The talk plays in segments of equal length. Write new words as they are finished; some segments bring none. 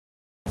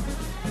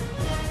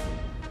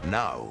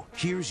Now,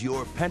 here's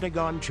your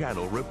Pentagon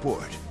Channel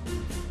report.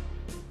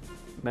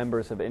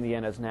 Members of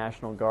Indiana's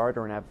National Guard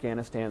are in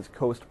Afghanistan's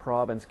Coast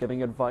Province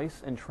giving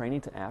advice and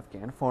training to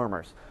Afghan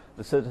farmers.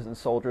 The citizen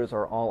soldiers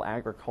are all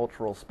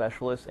agricultural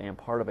specialists and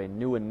part of a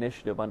new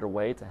initiative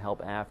underway to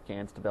help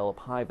Afghans develop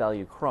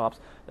high-value crops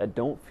that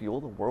don't fuel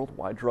the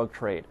worldwide drug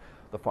trade.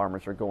 The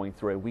farmers are going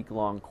through a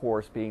week-long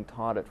course being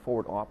taught at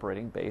Forward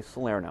Operating Base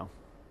Salerno.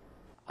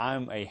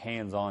 I'm a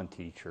hands-on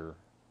teacher.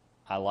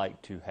 I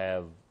like to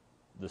have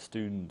the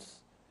students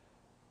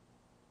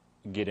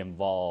get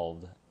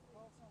involved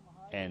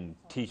and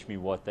teach me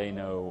what they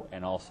know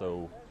and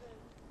also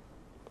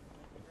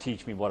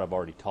teach me what I've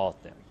already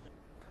taught them.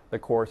 The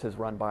course is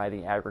run by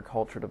the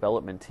Agriculture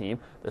Development Team.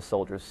 The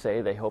soldiers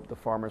say they hope the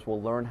farmers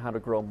will learn how to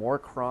grow more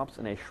crops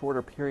in a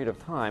shorter period of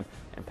time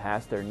and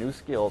pass their new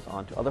skills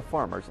on to other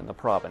farmers in the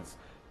province.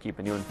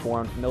 Keeping you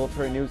informed,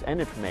 military news and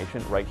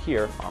information right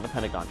here on the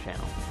Pentagon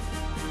Channel.